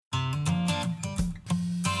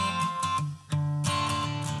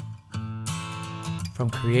From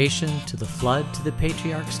creation to the flood to the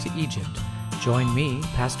patriarchs to Egypt, join me,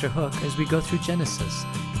 Pastor Hook, as we go through Genesis,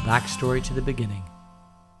 the backstory to the beginning.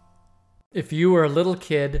 If you were a little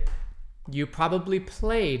kid, you probably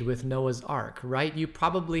played with Noah's Ark, right?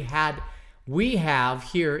 We have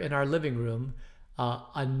here in our living room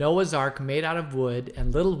a Noah's Ark made out of wood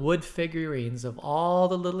and little wood figurines of all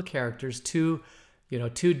the little characters, two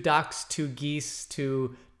ducks, two geese,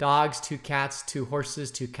 two dogs, two cats, two horses,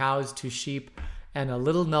 two cows, two sheep, and a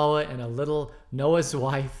little Noah and a little Noah's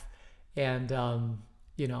wife. And,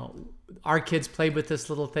 our kids played with this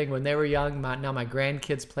little thing when they were young. Now my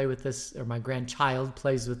grandkids play with this, or my grandchild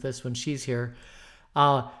plays with this when she's here.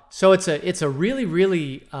 So it's a really,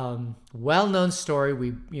 really well-known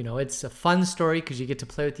story. It's a fun story because you get to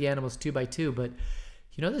play with the animals 2 by 2. But,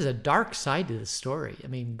 there's a dark side to this story. I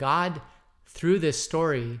mean, God, through this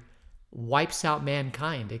story, wipes out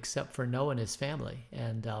mankind except for Noah and his family.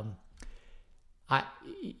 And,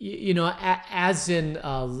 as in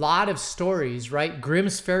a lot of stories, right?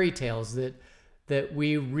 Grimm's fairy tales that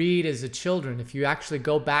we read as a children, if you actually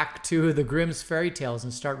go back to the Grimm's fairy tales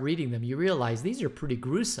and start reading them, you realize these are pretty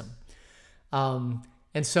gruesome.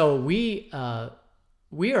 And so we are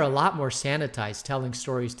a lot more sanitized telling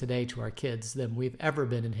stories today to our kids than we've ever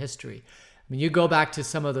been in history. I mean, you go back to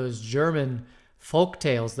some of those German folk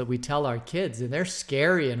tales that we tell our kids, and they're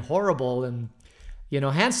scary and horrible. And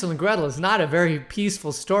Hansel and Gretel is not a very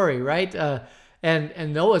peaceful story, right?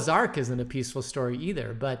 And Noah's Ark isn't a peaceful story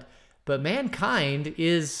either. But mankind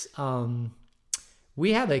is,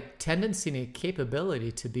 we have a tendency and a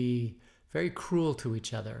capability to be very cruel to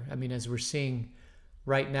each other. I mean, as we're seeing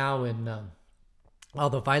right now in all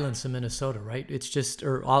the violence in Minnesota, right? It's just,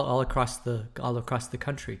 or all across the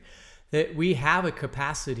country, that we have a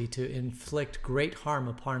capacity to inflict great harm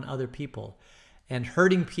upon other people, and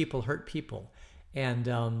hurting people hurt people. And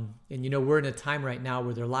we're in a time right now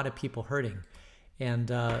where there are a lot of people hurting,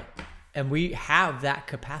 and we have that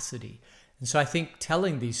capacity. And so I think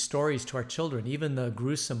telling these stories to our children, even the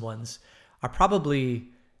gruesome ones, are probably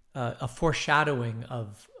a foreshadowing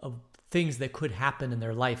of things that could happen in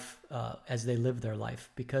their life as they live their life,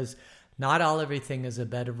 because not everything is a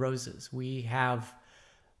bed of roses. We have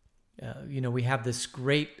this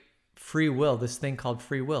great free will, this thing called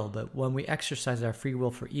free will, but when we exercise our free will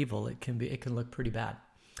for evil, it can look pretty bad.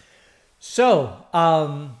 So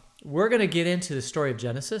we're going to get into the story of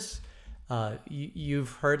Genesis.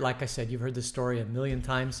 You've heard, like I said, you've heard the story a million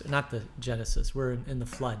times. Not the Genesis, we're in the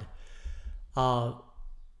flood.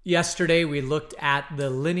 Yesterday we looked at the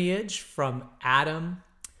lineage from Adam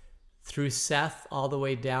through Seth all the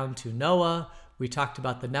way down to Noah. We talked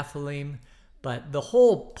about the Nephilim. But the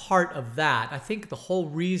whole part of that, I think the whole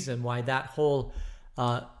reason why that whole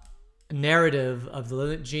narrative of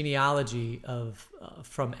the genealogy of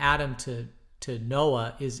from Adam to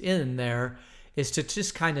Noah is in there, is to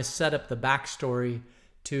just kind of set up the backstory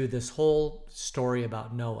to this whole story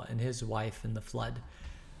about Noah and his wife and the flood.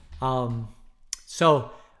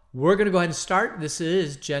 So we're going to go ahead and start. This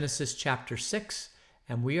is Genesis chapter 6,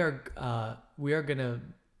 and we are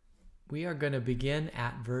going to begin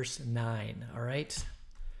at verse 9, all right?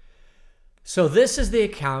 So this is the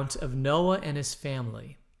account of Noah and his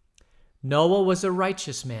family. Noah was a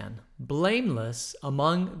righteous man, blameless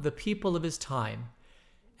among the people of his time,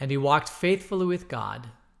 and he walked faithfully with God.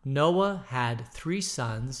 Noah had 3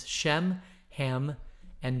 sons, Shem, Ham,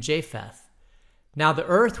 and Japheth. Now the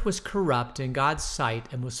earth was corrupt in God's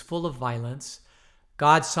sight and was full of violence.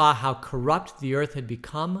 God saw how corrupt the earth had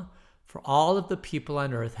become, for all of the people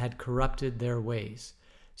on earth had corrupted their ways.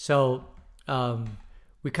 So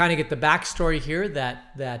we kind of get the backstory here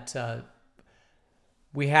that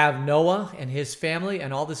we have Noah and his family,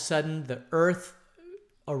 and all of a sudden the earth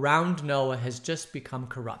around Noah has just become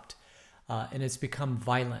corrupt, and it's become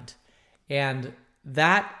violent. And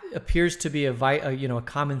that appears to be a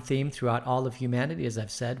common theme throughout all of humanity. As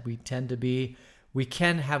I've said, we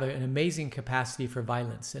can have an amazing capacity for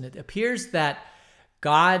violence, and it appears that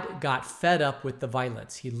God got fed up with the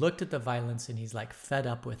violence. He looked at the violence and he's like fed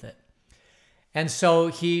up with it. And so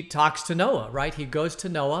he talks to Noah, right? He goes to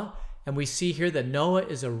Noah, and we see here that Noah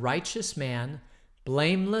is a righteous man,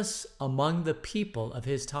 blameless among the people of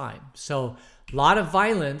his time. So a lot of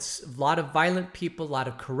violence, a lot of violent people, a lot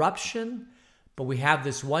of corruption, but we have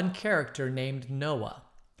this one character named Noah.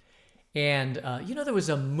 And, there was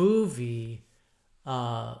a movie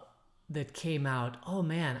that came out. Oh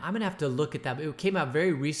man, I'm gonna have to look at that. It came out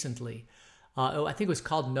very recently. I think it was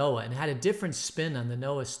called Noah, and had a different spin on the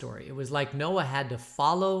Noah story. It was like Noah had to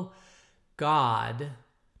follow God,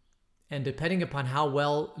 and depending upon how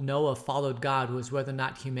well Noah followed God was whether or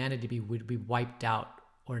not humanity would be wiped out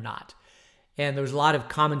or not. And there was a lot of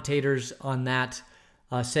commentators on that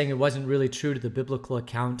saying it wasn't really true to the biblical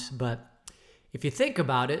account. But if you think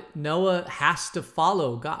about it, Noah has to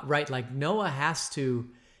follow God, right? Like Noah has to,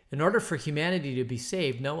 in order for humanity to be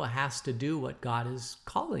saved, Noah has to do what God is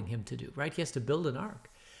calling him to do, right? He has to build an ark.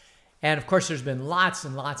 And of course, there's been lots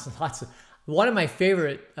and lots and lots of, one of my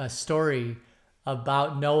favorite story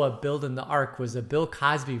about Noah building the ark was a Bill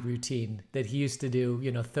Cosby routine that he used to do,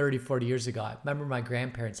 30, 40 years ago. I remember my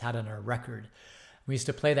grandparents had on a record. We used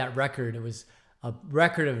to play that record. It was a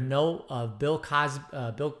record of Bill Cosby,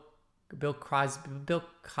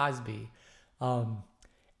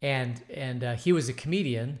 and he was a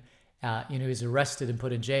comedian. He was arrested and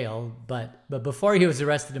put in jail. But before he was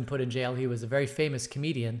arrested and put in jail, he was a very famous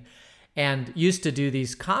comedian and used to do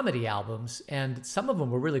these comedy albums. And some of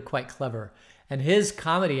them were really quite clever. And his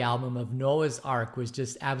comedy album of Noah's Ark was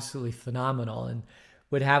just absolutely phenomenal and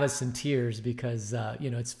would have us in tears because,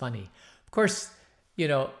 it's funny. Of course,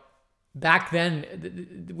 back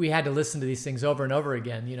then we had to listen to these things over and over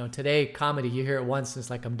again. Today comedy, you hear it once and it's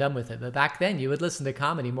like, I'm done with it. But back then you would listen to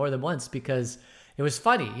comedy more than once because it was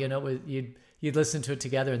funny. You'd listen to it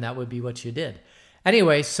together and that would be what you did.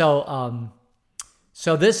 Anyway, so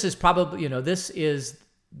this is probably, this is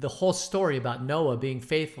the whole story about Noah being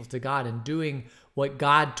faithful to God and doing what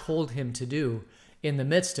God told him to do in the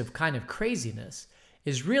midst of kind of craziness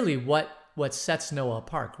is really what sets Noah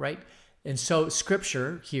apart, right? And so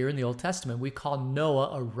scripture here in the Old Testament, we call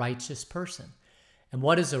Noah a righteous person. And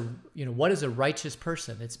what is a righteous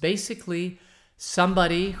person? It's basically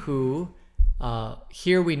somebody who,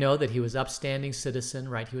 here we know that he was upstanding citizen,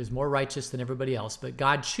 right? He was more righteous than everybody else, but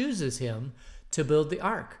God chooses him to build the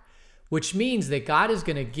ark, which means that God is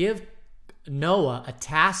going to give Noah a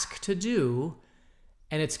task to do,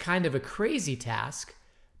 and it's kind of a crazy task,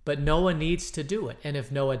 but Noah needs to do it. And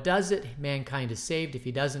if Noah does it, mankind is saved. If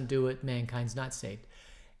he doesn't do it, mankind's not saved.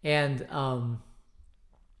 And,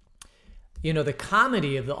 the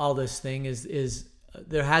comedy of all this thing is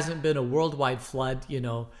there hasn't been a worldwide flood.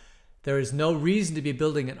 There is no reason to be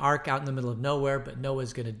building an ark out in the middle of nowhere, but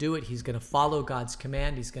Noah's going to do it. He's going to follow God's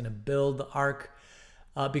command. He's going to build the ark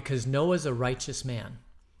because Noah's a righteous man.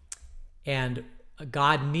 And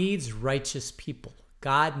God needs righteous people.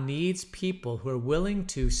 God needs people who are willing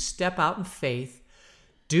to step out in faith,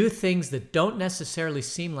 do things that don't necessarily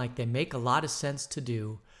seem like they make a lot of sense to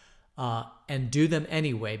do, and do them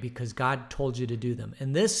anyway because God told you to do them.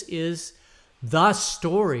 And this is the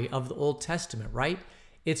story of the Old Testament, right?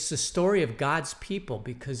 It's the story of God's people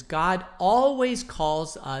because God always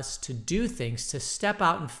calls us to do things, to step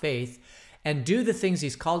out in faith and do the things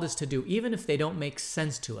he's called us to do, even if they don't make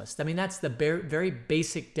sense to us. I mean, that's the very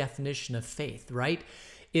basic definition of faith, right?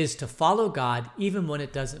 Is to follow God even when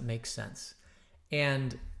it doesn't make sense.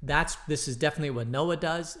 And this is definitely what Noah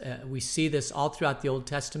does. We see this all throughout the Old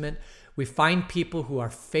Testament. We find people who are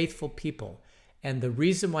faithful people. And the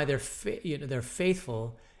reason why they're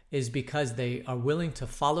faithful is because they are willing to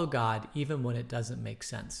follow God even when it doesn't make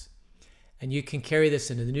sense. And you can carry this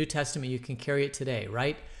into the New Testament. You can carry it today,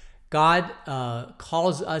 right? God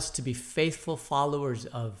calls us to be faithful followers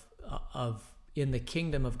of in the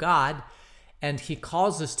kingdom of God, and he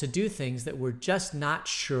calls us to do things that we're just not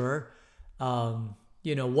sure,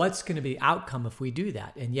 what's going to be the outcome if we do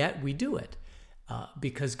that, and yet we do it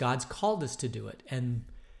because God's called us to do it. And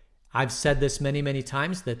I've said this many, many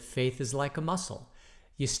times that faith is like a muscle.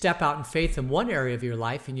 You step out in faith in one area of your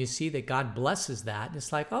life, and you see that God blesses that, and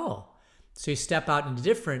it's like, oh. So you step out in a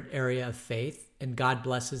different area of faith, and God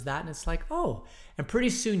blesses that, and it's like, oh. And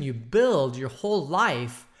pretty soon you build your whole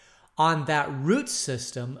life on that root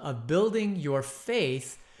system of building your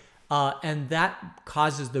faith, and that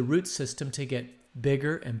causes the root system to get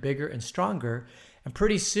bigger and bigger and stronger. And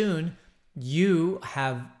pretty soon you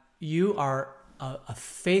are a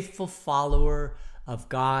faithful follower of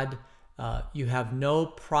God. You have no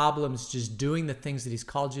problems just doing the things that he's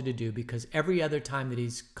called you to do, because every other time that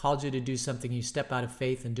he's called you to do something, you step out of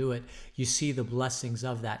faith and do it, you see the blessings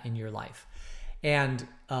of that in your life. And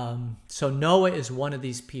so Noah is one of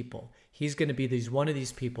these people. He's going to be one of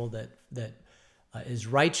these people that is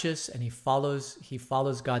righteous, and he follows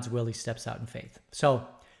God's will. He steps out in faith. So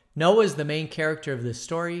Noah is the main character of this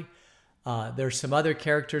story. There's some other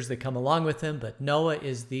characters that come along with him, but Noah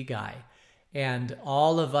is the guy. And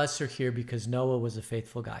all of us are here because Noah was a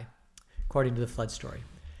faithful guy, according to the flood story.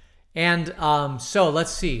 And so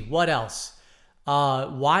let's see, what else?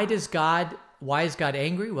 Why is God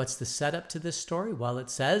angry? What's the setup to this story? Well, it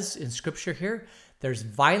says in Scripture here, there's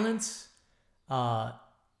violence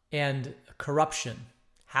and corruption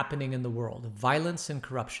happening in the world. Violence and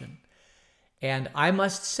corruption. And I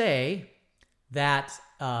must say that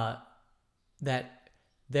that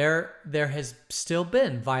there has still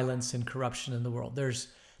been violence and corruption in the world. There's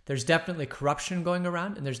definitely corruption going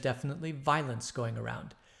around, and there's definitely violence going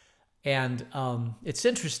around. And it's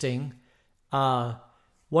interesting.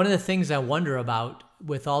 One of the things I wonder about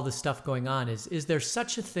with all the stuff going on is there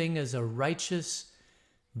such a thing as a righteous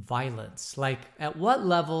violence? Like, at what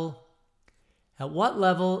level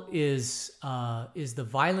is the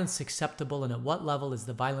violence acceptable, and at what level is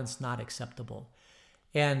the violence not acceptable?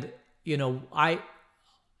 And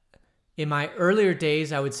in my earlier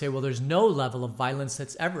days, I would say, well, there's no level of violence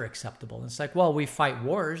that's ever acceptable. And it's like, well, we fight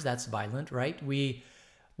wars, that's violent, right? We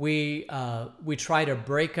try to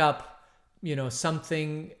break up,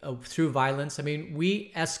 something through violence. I mean,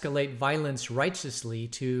 we escalate violence righteously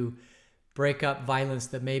to break up violence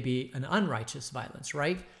that may be an unrighteous violence,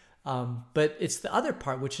 right? But it's the other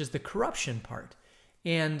part, which is the corruption part.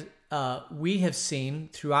 And we have seen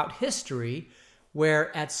throughout history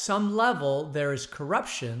where at some level there is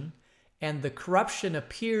corruption, and the corruption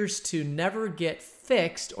appears to never get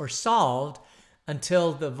fixed or solved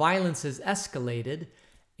until the violence is escalated.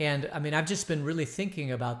 And I mean, I've just been really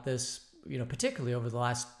thinking about this, particularly over the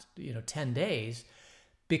last, 10 days,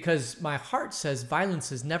 because my heart says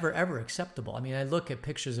violence is never, ever acceptable. I mean, I look at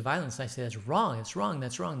pictures of violence and I say, that's wrong, it's wrong,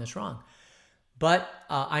 that's wrong, that's wrong. But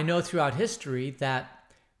I know throughout history that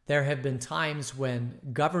there have been times when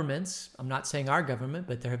governments, I'm not saying our government,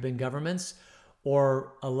 but there have been governments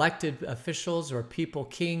or elected officials or people,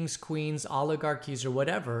 kings, queens, oligarchies, or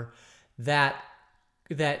whatever, that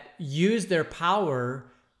use their power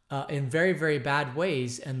in very, very bad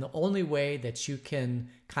ways. And the only way that you can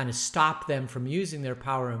kind of stop them from using their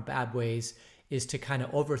power in bad ways is to kind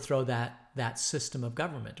of overthrow that system of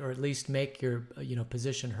government, or at least make your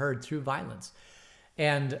position heard through violence.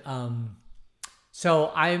 And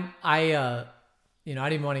so I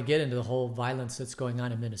don't even want to get into the whole violence that's going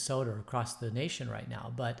on in Minnesota or across the nation right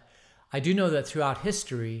now, but I do know that throughout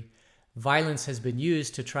history, violence has been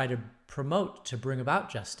used to try to bring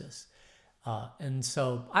about justice. And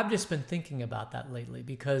so I've just been thinking about that lately,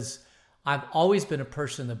 because I've always been a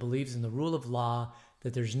person that believes in the rule of law,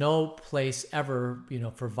 that there's no place ever,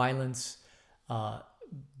 for violence.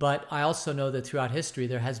 But I also know that throughout history,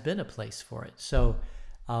 there has been a place for it. So,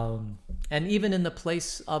 and even in the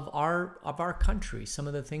place of our country, some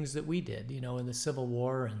of the things that we did, in the Civil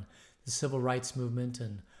War and the Civil Rights Movement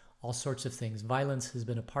and all sorts of things, violence has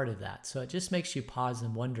been a part of that. So it just makes you pause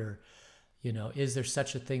and wonder, is there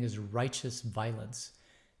such a thing as righteous violence?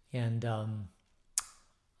 And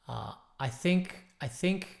I think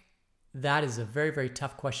that is a very, very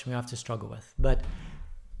tough question we have to struggle with. But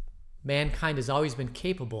mankind has always been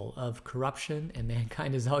capable of corruption, and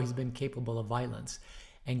mankind has always been capable of violence.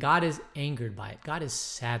 And God is angered by it. God is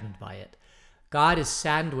saddened by it. God is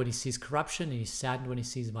saddened when he sees corruption, and he's saddened when he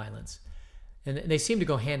sees violence. And they seem to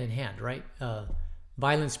go hand in hand, right?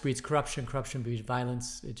 Violence breeds corruption, corruption breeds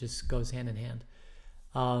violence. It just goes hand in hand.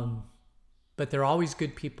 But they're always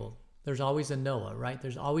good people. There's always a Noah, right?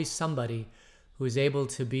 There's always somebody who is able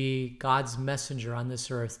to be God's messenger on this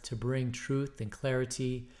earth to bring truth and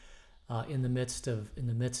clarity in the midst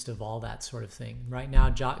of all that sort of thing. Right now,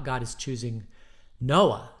 God is choosing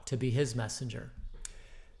Noah to be his messenger.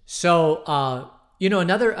 So,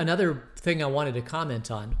 another thing I wanted to comment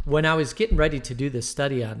on, when I was getting ready to do this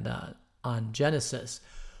study on Genesis,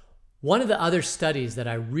 one of the other studies that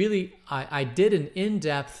I did an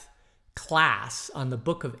in-depth class on the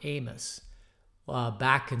book of Amos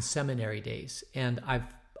back in seminary days. And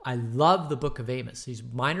I love the book of Amos. He's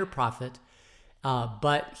a minor prophet,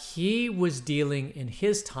 but he was dealing in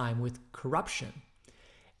his time with corruption.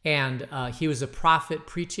 And he was a prophet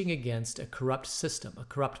preaching against a corrupt system, a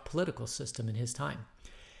corrupt political system in his time.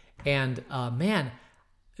 And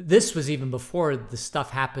this was even before the stuff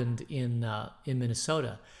happened in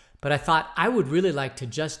Minnesota. But I thought I would really like to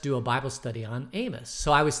just do a Bible study on Amos.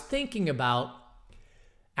 So I was thinking about,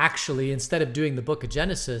 actually, instead of doing the book of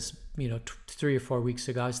Genesis, 3 or 4 weeks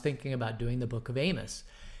ago, I was thinking about doing the book of Amos.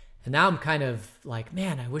 And now I'm kind of like,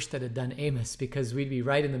 man, I wish that I'd done Amos, because we'd be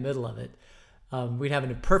right in the middle of it. We'd have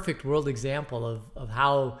a perfect world example of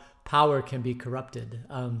how power can be corrupted.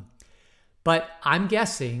 But I'm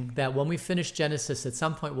guessing that when we finish Genesis, at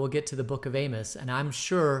some point we'll get to the book of Amos, and I'm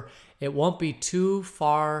sure it won't be too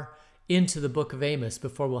far into the book of Amos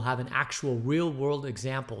before we'll have an actual real world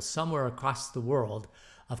example somewhere across the world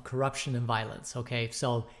of corruption and violence. Okay,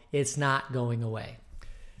 so it's not going away.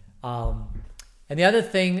 And the other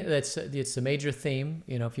thing it's a major theme,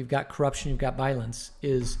 if you've got corruption, you've got violence,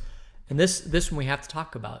 is, and this one we have to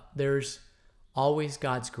talk about, there's always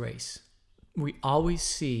God's grace. We always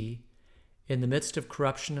see in the midst of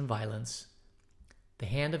corruption and violence the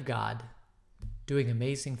hand of God doing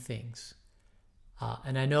amazing things.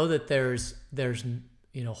 And I know that there's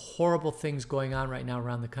horrible things going on right now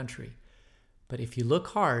around the country. But if you look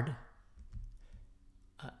hard,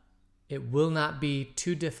 it will not be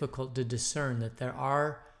too difficult to discern that there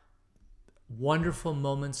are wonderful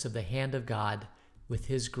moments of the hand of God with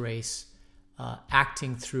His grace,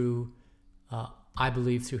 acting through, I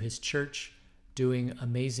believe, through His church, doing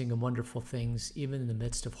amazing and wonderful things, even in the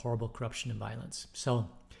midst of horrible corruption and violence. So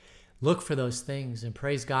look for those things and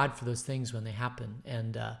praise God for those things when they happen.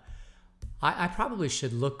 And I probably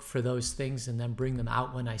should look for those things and then bring them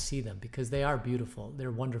out when I see them, because they are beautiful.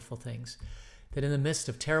 They're wonderful things. That in the midst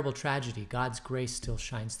of terrible tragedy, God's grace still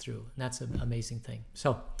shines through. And that's an amazing thing.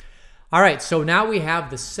 So, all right, so now we have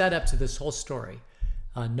the setup to this whole story.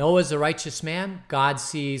 Noah's a righteous man. God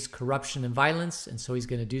sees corruption and violence, and so He's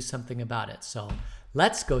going to do something about it. So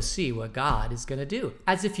let's go see what God is going to do,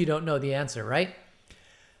 as if you don't know the answer, right?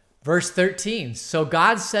 Verse 13, so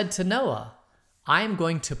God said to Noah, I am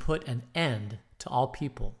going to put an end to all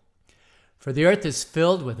people, for the earth is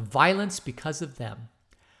filled with violence because of them.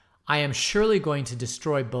 I am surely going to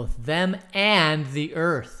destroy both them and the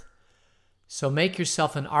earth. So make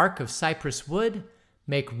yourself an ark of cypress wood,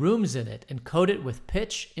 make rooms in it, and coat it with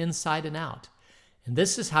pitch inside and out. And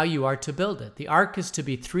this is how you are to build it. The ark is to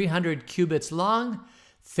be 300 cubits long,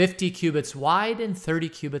 50 cubits wide, and 30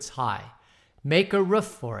 cubits high. Make a roof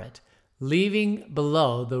for it, leaving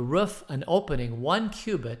below the roof an opening 1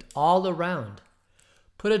 cubit all around.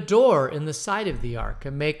 Put a door in the side of the ark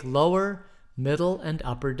and make lower, middle, and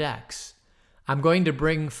upper decks. I'm going to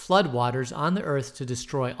bring floodwaters on the earth to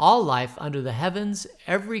destroy all life under the heavens,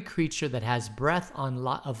 every creature that has breath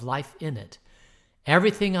of life in it.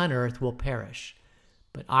 Everything on earth will perish.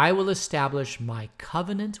 But I will establish my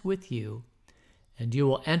covenant with you, and you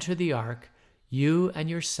will enter the ark, you and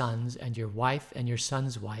your sons and your wife and your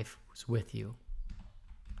son's wife was with you.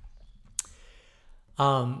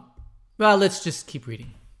 Well, let's just keep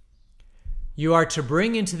reading. You are to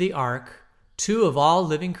bring into the ark 2 of all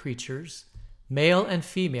living creatures, male and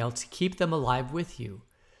female, to keep them alive with you.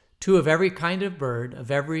 2 of every kind of bird,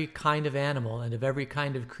 of every kind of animal, and of every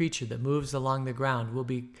kind of creature that moves along the ground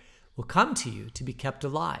will come to you to be kept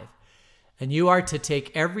alive. And you are to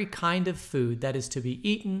take every kind of food that is to be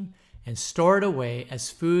eaten and store it away as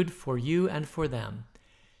food for you and for them.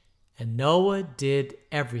 And Noah did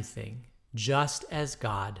everything just as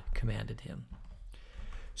God commanded him.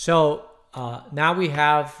 So now we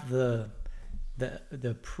have the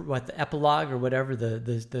epilogue or whatever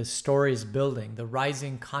the story is building, the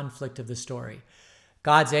rising conflict of the story.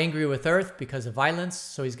 God's angry with earth because of violence,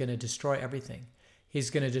 so He's going to destroy everything. He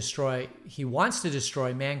wants to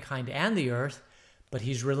destroy mankind and the earth, but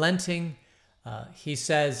He's relenting. He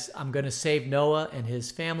says, I'm going to save Noah and his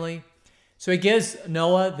family. So He gives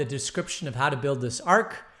Noah the description of how to build this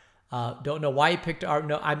ark. Don't know why He picked ark.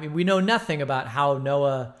 No, I mean, we know nothing about how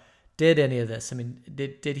Noah did any of this. I mean,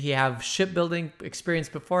 did he have shipbuilding experience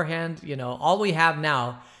beforehand? All we have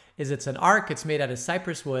now is it's an ark. It's made out of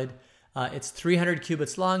cypress wood. It's 300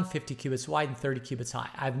 cubits long, 50 cubits wide, and 30 cubits high.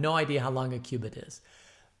 I have no idea how long a cubit is.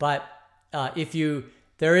 But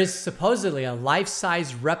there is supposedly a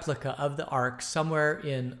life-size replica of the ark somewhere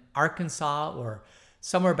in Arkansas or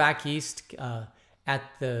somewhere back east at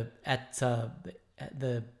the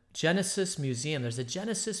Genesis Museum. There's a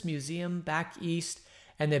Genesis Museum back east,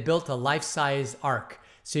 and they built a life-size ark,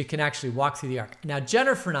 so you can actually walk through the ark. Now,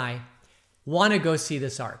 Jennifer and I want to go see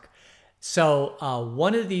this ark. So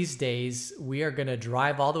one of these days, we are going to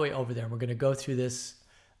drive all the way over there, and we're going to go through this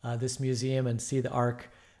museum and see the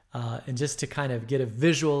ark, and just to kind of get a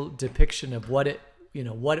visual depiction of what it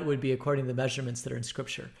would be according to the measurements that are in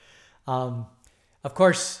Scripture. Of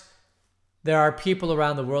course, there are people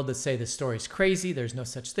around the world that say this story is crazy. There's no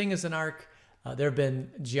such thing as an ark. There have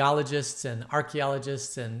been geologists and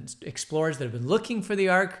archaeologists and explorers that have been looking for the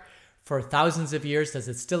ark for thousands of years. Does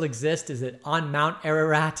it still exist? Is it on Mount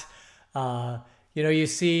Ararat? You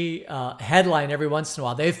see a headline every once in a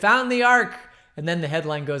while. They found the ark, and then the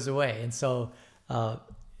headline goes away. And so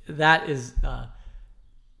that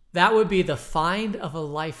would be the find of a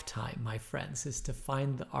lifetime, my friends, is to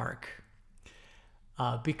find the ark.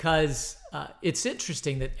 Because it's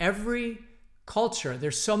interesting that every culture,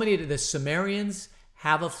 there's so many. The Sumerians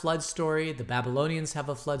have a flood story. The Babylonians have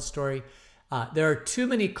a flood story. There are too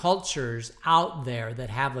many cultures out there that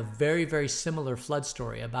have a very, very similar flood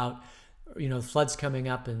story about, floods coming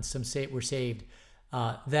up and some were saved.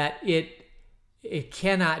 That it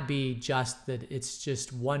cannot be just that it's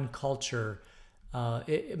just one culture.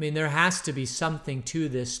 There has to be something to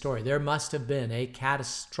this story. There must have been a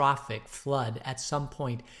catastrophic flood at some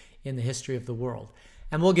point in the history of the world.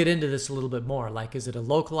 And we'll get into this a little bit more. Like, is it a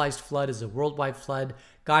localized flood? Is it a worldwide flood?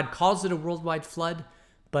 God calls it a worldwide flood,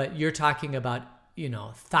 but you're talking about,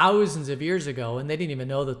 thousands of years ago, and they didn't even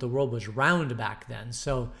know that the world was round back then.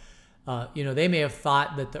 So, they may have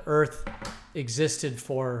thought that the earth existed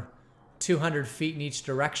for 200 feet in each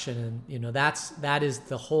direction, and that is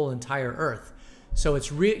the whole entire earth. So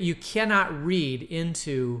you cannot read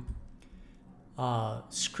into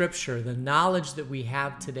Scripture the knowledge that we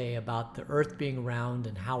have today about the earth being round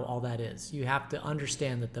and how all that is. You have to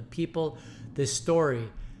understand that this story,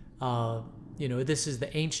 this is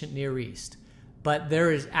the ancient Near East. But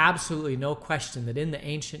there is absolutely no question that in the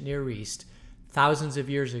ancient Near East, thousands of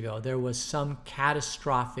years ago, there was some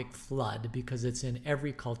catastrophic flood, because it's in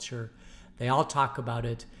every culture. They all talk about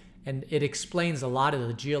it, and it explains a lot of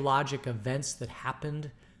the geologic events that happened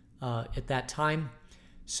at that time.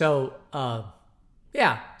 So, God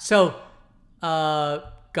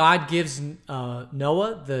gives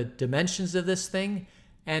Noah the dimensions of this thing,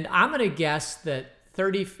 and I'm going to guess that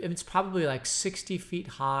it's probably like 60 feet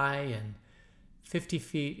high and 50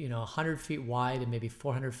 feet, 100 feet wide and maybe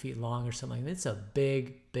 400 feet long or something. It's a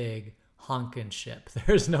big, big honkin' ship.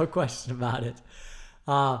 There's no question about it.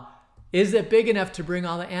 Is it big enough to bring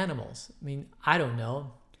all the animals? I mean, I don't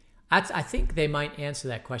know. I think they might answer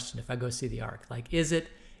that question if I go see the ark. Like, is it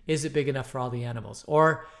big enough for all the animals?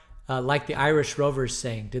 Or like the Irish Rovers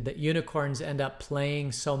saying, did the unicorns end up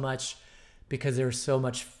playing so much because there were so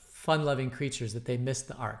much fun-loving creatures that they missed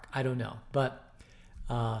the ark? I don't know. But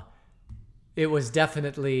it was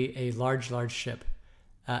definitely a large, large ship.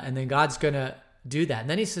 And then God's going to do that. And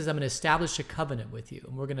then he says, I'm going to establish a covenant with you.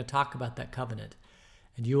 And we're going to talk about that covenant.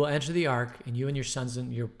 And you will enter the ark, and you and your sons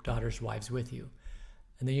and your daughters' wives with you.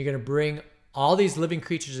 And then you're going to bring all these living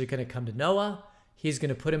creatures that are going to come to Noah. He's going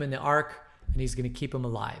to put them in the ark, and he's going to keep them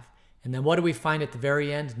alive. And then what do we find at the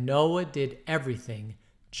very end? Noah did everything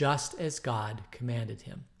just as God commanded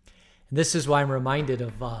him. And this is why I'm reminded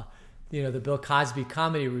of the Bill Cosby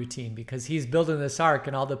comedy routine, because he's building this ark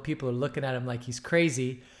and all the people are looking at him like he's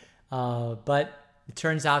crazy. But it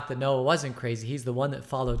turns out that Noah wasn't crazy. He's the one that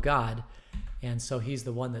followed God. And so he's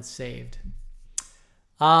the one that's saved.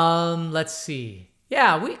 Let's see.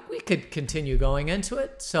 Yeah, we could continue going into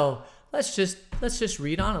it. So let's just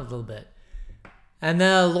read on a little bit. And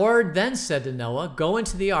the Lord then said to Noah, go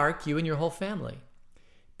into the ark, you and your whole family,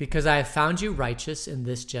 because I have found you righteous in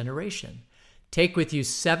this generation. Take with you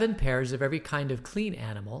 7 pairs of every kind of clean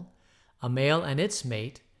animal, a male and its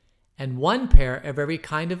mate, and 1 pair of every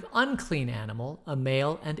kind of unclean animal, a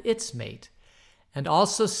male and its mate, and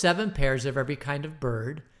also 7 pairs of every kind of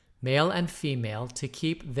bird, male and female, to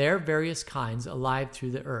keep their various kinds alive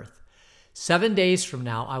through the earth. 7 days from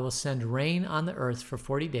now I will send rain on the earth for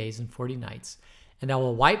 40 days and 40 nights, and I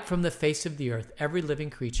will wipe from the face of the earth every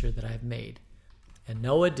living creature that I have made. And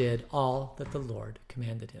Noah did all that the Lord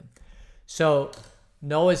commanded him. So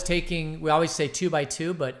Noah's taking, we always say 2 by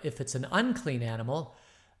 2, but if it's an unclean animal,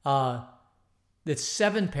 it's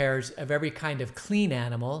 7 pairs of every kind of clean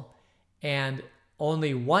animal and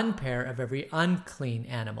only 1 pair of every unclean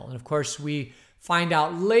animal. And of course, we find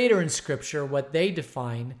out later in Scripture what they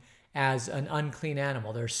define as an unclean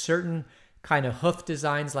animal. There's certain kind of hoof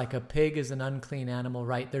designs, like a pig is an unclean animal,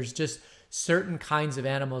 right? There's just certain kinds of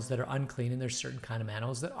animals that are unclean, and there's certain kind of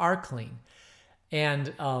animals that are clean.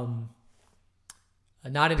 And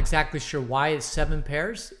not exactly sure why it's 7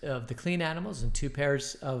 pairs of the clean animals and 2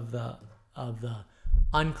 pairs of the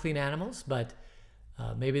unclean animals, but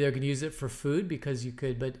maybe they're going to use it for food because you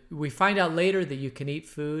could. But we find out later that you can eat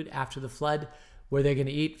food after the flood. Were they going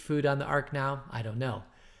to eat food on the ark now? I don't know.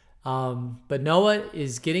 But Noah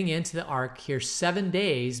is getting into the ark here 7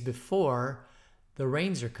 days before the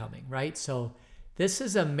rains are coming, right? So this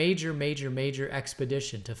is a major, major, major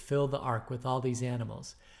expedition to fill the ark with all these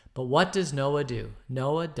animals. But what does Noah do?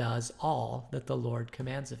 Noah does all that the Lord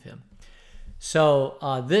commands of him.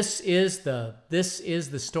 So this is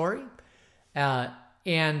the story,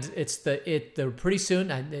 and it's the pretty soon.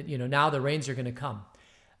 Now the rains are going to come,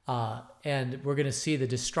 and we're going to see the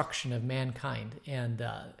destruction of mankind. And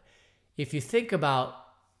if you think about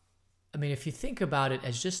it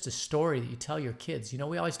as just a story that you tell your kids,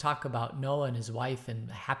 we always talk about Noah and his wife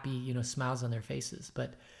and happy, smiles on their faces,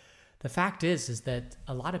 but the fact is that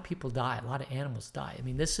a lot of people die, a lot of animals die. I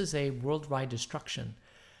mean, this is a worldwide destruction,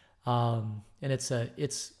 and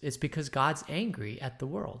it's because God's angry at the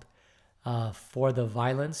world for the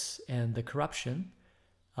violence and the corruption.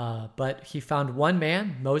 But He found one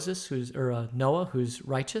man, Noah, who's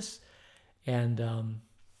righteous, and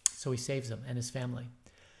so He saves him and his family.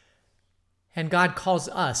 And God calls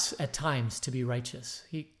us at times to be righteous.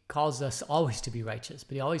 He calls us always to be righteous,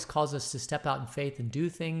 but he always calls us to step out in faith and do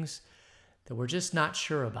things that we're just not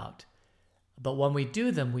sure about. But when we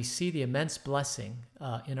do them, we see the immense blessing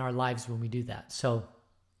in our lives when we do that. So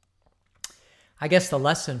I guess the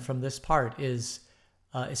lesson from this part is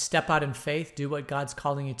step out in faith, do what God's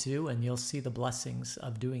calling you to do, and you'll see the blessings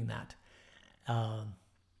of doing that.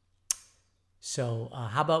 So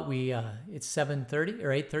how about it's 7:30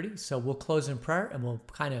 or 8:30, so we'll close in prayer and we'll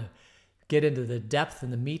kind of get into the depth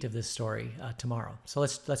and the meat of this story tomorrow. So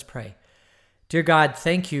let's pray. Dear God,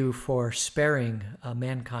 thank you for sparing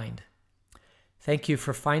mankind. Thank you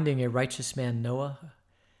for finding a righteous man, Noah,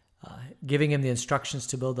 giving him the instructions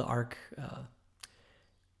to build the ark.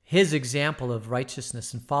 His example of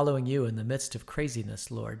righteousness and following you in the midst of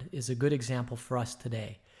craziness, Lord, is a good example for us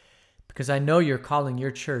today. Because I know you're calling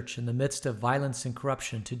your church in the midst of violence and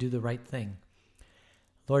corruption to do the right thing.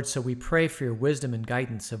 Lord, so we pray for your wisdom and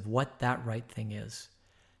guidance of what that right thing is.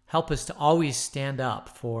 Help us to always stand up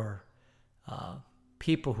for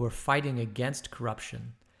people who are fighting against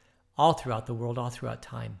corruption all throughout the world, all throughout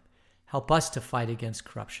time. Help us to fight against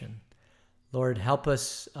corruption. Lord, help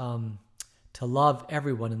us to love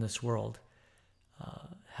everyone in this world.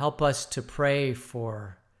 Help us to pray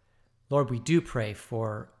for, Lord, we do pray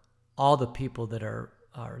for all the people that are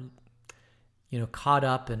caught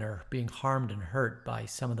up and are being harmed and hurt by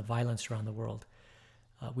some of the violence around the world.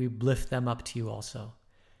 We lift them up to you also.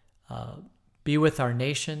 Be with our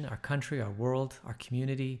nation, our country, our world, our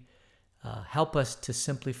community. Help us to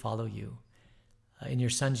simply follow you. In your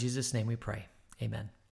Son, Jesus' name we pray. Amen.